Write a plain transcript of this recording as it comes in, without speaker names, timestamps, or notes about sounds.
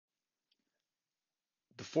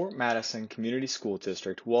The Fort Madison Community School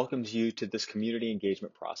District welcomes you to this community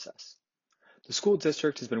engagement process. The school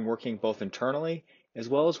district has been working both internally as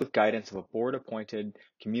well as with guidance of a board-appointed,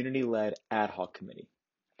 community-led ad hoc committee.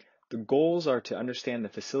 The goals are to understand the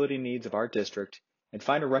facility needs of our district and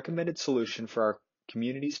find a recommended solution for our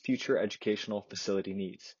community's future educational facility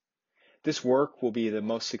needs. This work will be the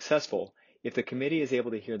most successful if the committee is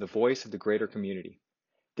able to hear the voice of the greater community.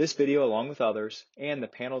 This video, along with others, and the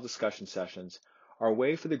panel discussion sessions, are a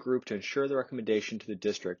way for the group to ensure the recommendation to the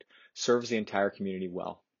district serves the entire community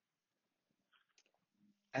well.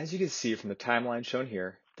 As you can see from the timeline shown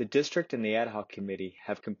here, the district and the ad hoc committee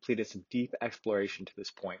have completed some deep exploration to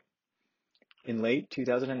this point. In late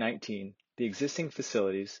 2019, the existing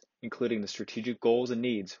facilities, including the strategic goals and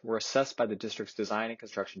needs, were assessed by the district's design and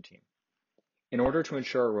construction team. In order to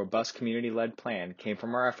ensure a robust community-led plan came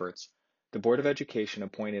from our efforts, the Board of Education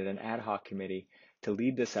appointed an ad hoc committee to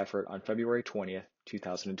lead this effort on February 20th,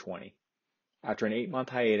 2020. After an 8-month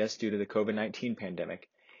hiatus due to the COVID-19 pandemic,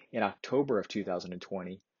 in October of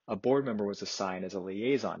 2020, a board member was assigned as a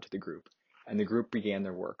liaison to the group, and the group began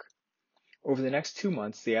their work. Over the next 2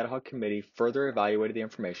 months, the ad hoc committee further evaluated the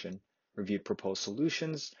information, reviewed proposed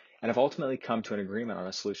solutions, and have ultimately come to an agreement on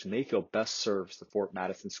a solution they feel best serves the Fort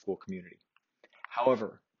Madison school community.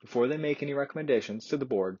 However, before they make any recommendations to the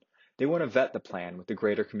board, they want to vet the plan with the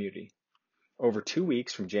greater community. Over 2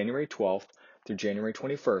 weeks from January 12th through January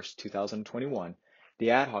 21st, 2021,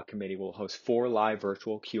 the ad hoc committee will host 4 live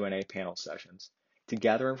virtual Q&A panel sessions to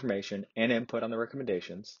gather information and input on the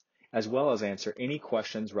recommendations, as well as answer any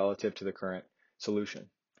questions relative to the current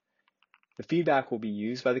solution. The feedback will be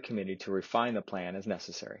used by the committee to refine the plan as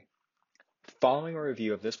necessary. Following a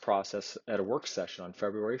review of this process at a work session on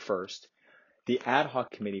February 1st, the ad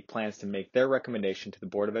hoc committee plans to make their recommendation to the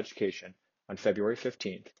Board of Education on February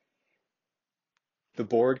 15th. The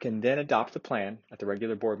board can then adopt the plan at the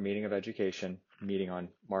regular board meeting of education meeting on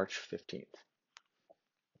March 15th.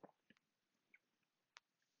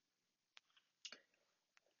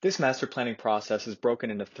 This master planning process is broken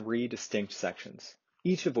into 3 distinct sections,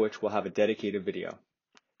 each of which will have a dedicated video.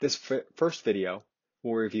 This first video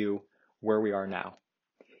will review where we are now.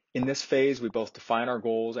 In this phase, we both define our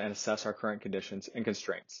goals and assess our current conditions and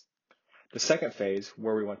constraints. The second phase,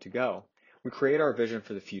 where we want to go, we create our vision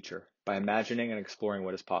for the future by imagining and exploring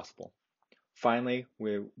what is possible. Finally,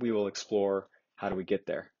 we will explore how do we get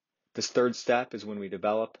there. This third step is when we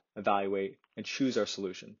develop, evaluate, and choose our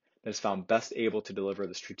solution that is found best able to deliver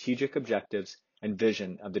the strategic objectives and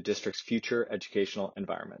vision of the district's future educational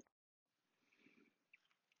environment.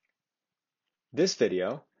 This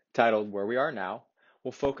video, titled Where We Are Now,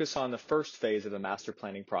 will focus on the first phase of the master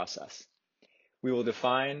planning process. We will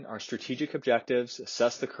define our strategic objectives,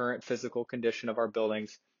 assess the current physical condition of our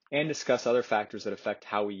buildings, and discuss other factors that affect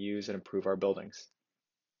how we use and improve our buildings.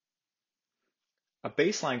 A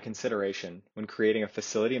baseline consideration when creating a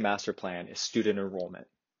facility master plan is student enrollment.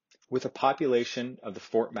 With the population of the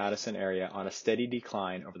Fort Madison area on a steady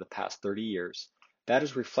decline over the past 30 years, that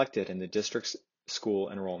is reflected in the district's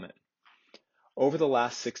school enrollment. Over the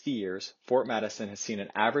last 60 years, Fort Madison has seen an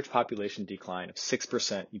average population decline of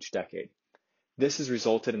 6% each decade. This has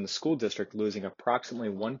resulted in the school district losing approximately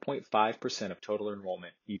 1.5% of total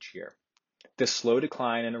enrollment each year. This slow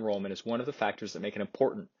decline in enrollment is one of the factors that make it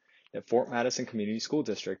important that Fort Madison Community School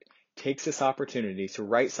District takes this opportunity to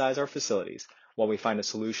right-size our facilities while we find a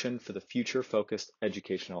solution for the future-focused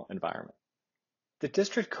educational environment. The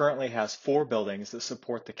district currently has 4 buildings that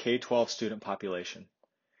support the K-12 student population.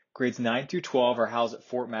 Grades 9 through 12 are housed at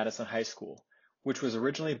Fort Madison High School, which was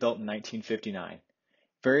originally built in 1959.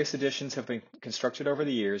 Various additions have been constructed over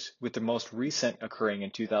the years, with the most recent occurring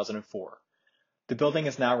in 2004. The building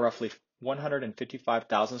is now roughly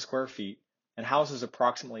 155,000 square feet and houses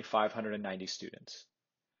approximately 590 students.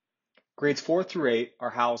 Grades 4 through 8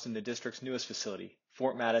 are housed in the district's newest facility,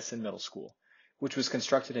 Fort Madison Middle School, which was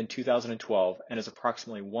constructed in 2012 and is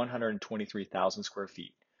approximately 123,000 square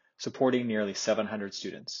feet, supporting nearly 700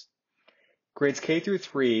 students. Grades K through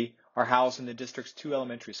 3 are housed in the district's 2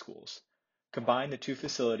 elementary schools. Combined, the 2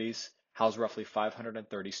 facilities house roughly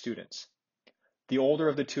 530 students. The older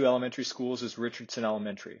of the 2 elementary schools is Richardson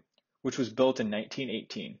Elementary, which was built in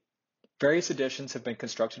 1918. Various additions have been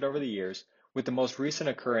constructed over the years, with the most recent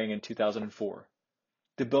occurring in 2004.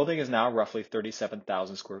 The building is now roughly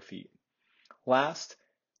 37,000 square feet. Last,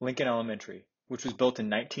 Lincoln Elementary, which was built in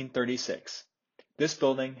 1936. This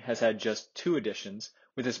building has had just 2 additions,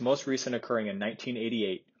 with its most recent occurring in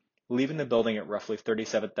 1988, leaving the building at roughly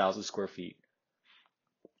 37,000 square feet.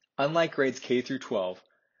 Unlike grades K through 12,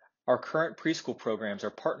 our current preschool programs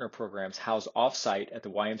are partner programs housed off-site at the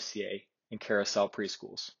YMCA and Carousel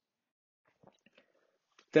preschools.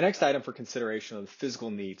 The next item for consideration are the physical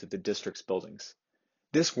needs of the district's buildings.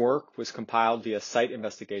 This work was compiled via site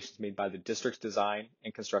investigations made by the district's design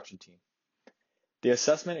and construction team. The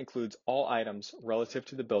assessment includes all items relative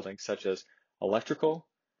to the building, such as electrical,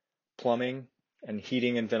 plumbing, and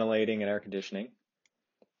heating and ventilating and air conditioning,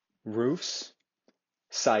 roofs,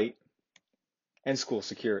 site, and school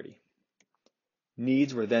security.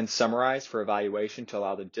 Needs were then summarized for evaluation to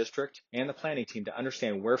allow the district and the planning team to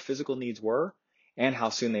understand where physical needs were and how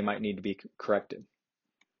soon they might need to be corrected.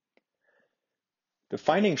 The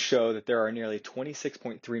findings show that there are nearly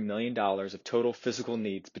 $26.3 million of total physical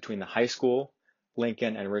needs between the high school,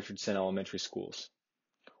 Lincoln, and Richardson elementary schools.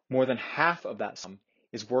 More than half of that sum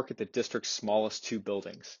is work at the district's smallest two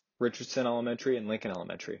buildings, Richardson Elementary and Lincoln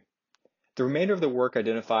Elementary. The remainder of the work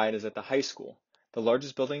identified is at the high school, the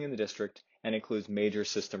largest building in the district, and includes major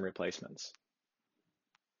system replacements.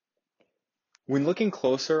 When looking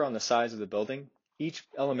closer on the size of the building, each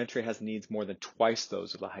elementary has needs more than twice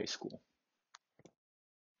those of the high school.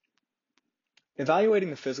 Evaluating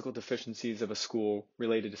the physical deficiencies of a school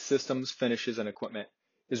related to systems, finishes, and equipment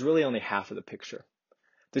is really only half of the picture.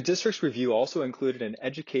 The district's review also included an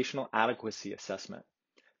educational adequacy assessment.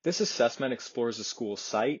 This assessment explores the school's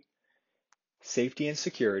site, safety and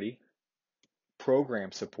security,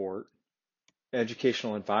 program support,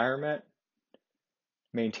 educational environment,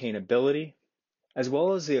 maintainability, as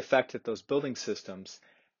well as the effect that those building systems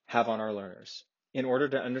have on our learners, in order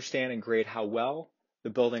to understand and grade how well the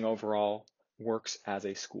building overall works as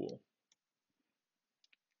a school.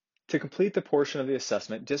 To complete the portion of the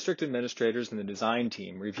assessment, district administrators and the design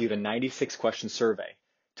team reviewed a 96-question survey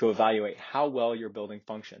to evaluate how well your building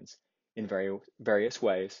functions in various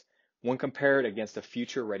ways when compared against a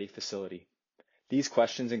future-ready facility. These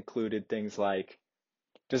questions included things like,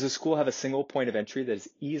 does the school have a single point of entry that is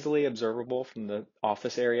easily observable from the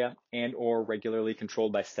office area and/or regularly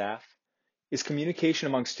controlled by staff? Is communication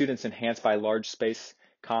among students enhanced by large space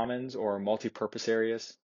commons or multi-purpose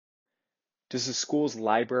areas? Does the school's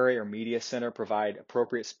library or media center provide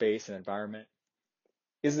appropriate space and environment?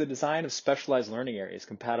 Is the design of specialized learning areas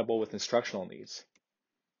compatible with instructional needs?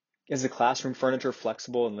 Is the classroom furniture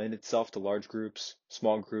flexible and lend itself to large groups,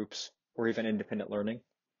 small groups, or even independent learning?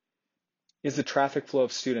 Is the traffic flow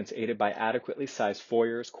of students aided by adequately sized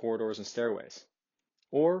foyers, corridors, and stairways?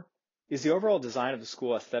 Or is the overall design of the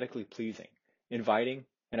school aesthetically pleasing, inviting,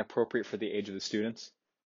 and appropriate for the age of the students?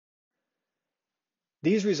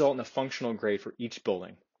 These result in a functional grade for each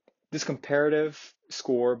building. This comparative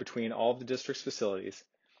score between all of the district's facilities,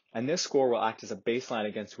 and this score will act as a baseline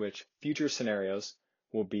against which future scenarios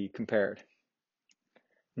will be compared.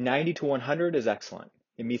 90 to 100 is excellent.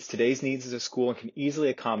 It meets today's needs as a school and can easily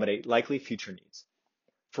accommodate likely future needs.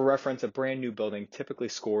 For reference, a brand new building typically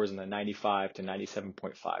scores in the 95 to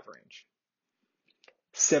 97.5 range.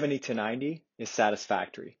 70 to 90 is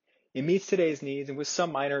satisfactory. It meets today's needs and with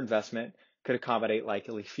some minor investment could accommodate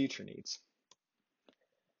likely future needs.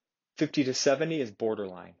 50 to 70 is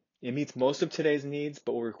borderline. It meets most of today's needs,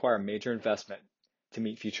 but will require major investment to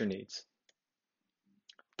meet future needs.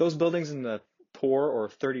 Those buildings in the poor or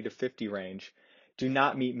 30 to 50 range do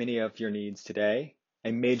not meet many of your needs today,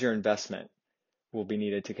 and major investment will be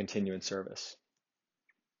needed to continue in service.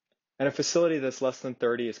 And a facility that's less than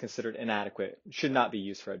 30 is considered inadequate, should not be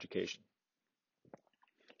used for education.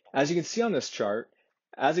 As you can see on this chart,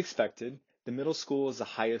 as expected, the middle school is the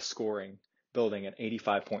highest scoring building at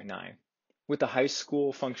 85.9, with the high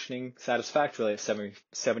school functioning satisfactorily at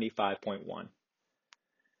 75.1.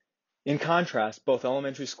 In contrast, both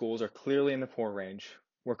elementary schools are clearly in the poor range,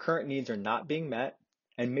 where current needs are not being met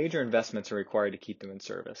and major investments are required to keep them in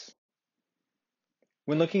service.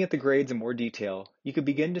 When looking at the grades in more detail, you can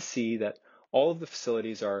begin to see that all of the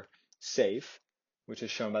facilities are safe, which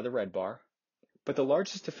is shown by the red bar, but the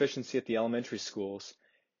largest deficiency at the elementary schools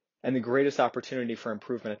and the greatest opportunity for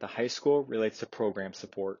improvement at the high school relates to program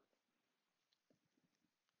support.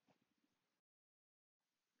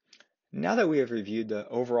 Now that we have reviewed the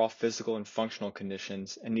overall physical and functional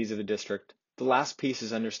conditions and needs of the district, the last piece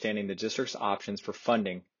is understanding the district's options for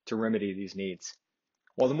funding to remedy these needs.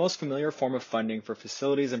 While the most familiar form of funding for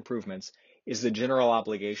facilities improvements is the General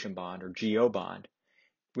Obligation Bond, or GO bond,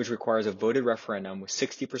 which requires a voted referendum with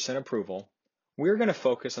 60% approval, we are going to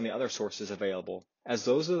focus on the other sources available, as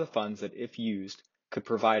those are the funds that, if used, could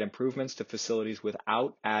provide improvements to facilities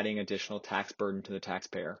without adding additional tax burden to the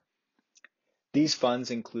taxpayer. These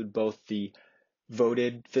funds include both the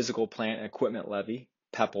voted Physical Plant and Equipment Levy,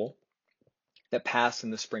 PEPL, that passed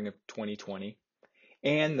in the spring of 2020,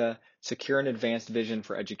 and the Secure and Advanced Vision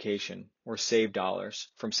for Education, or SAVE dollars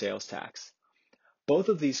from sales tax. Both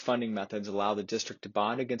of these funding methods allow the district to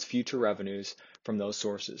bond against future revenues from those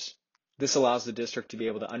sources. This allows the district to be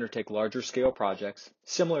able to undertake larger scale projects,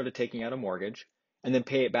 similar to taking out a mortgage, and then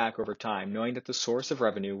pay it back over time, knowing that the source of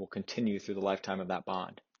revenue will continue through the lifetime of that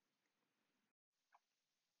bond.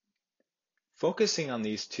 Focusing on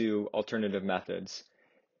these two alternative methods,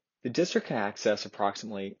 the district can access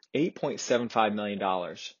approximately $8.75 million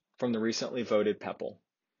from the recently voted PEPL,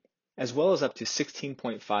 as well as up to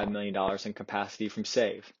 $16.5 million in capacity from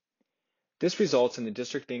SAVE. This results in the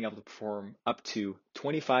district being able to perform up to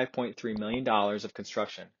 $25.3 million of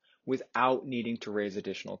construction without needing to raise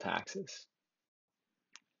additional taxes.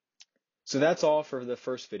 So that's all for the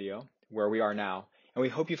first video, where we are now, and we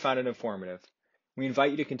hope you found it informative. We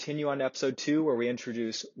invite you to continue on to episode 2, where we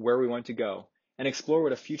introduce where we want to go and explore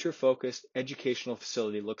what a future-focused educational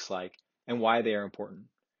facility looks like and why they are important.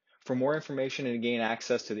 For more information and to gain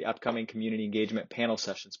access to the upcoming community engagement panel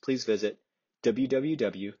sessions, please visit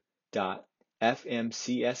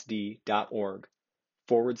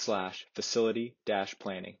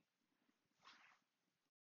www.fmcsd.org/facility-planning.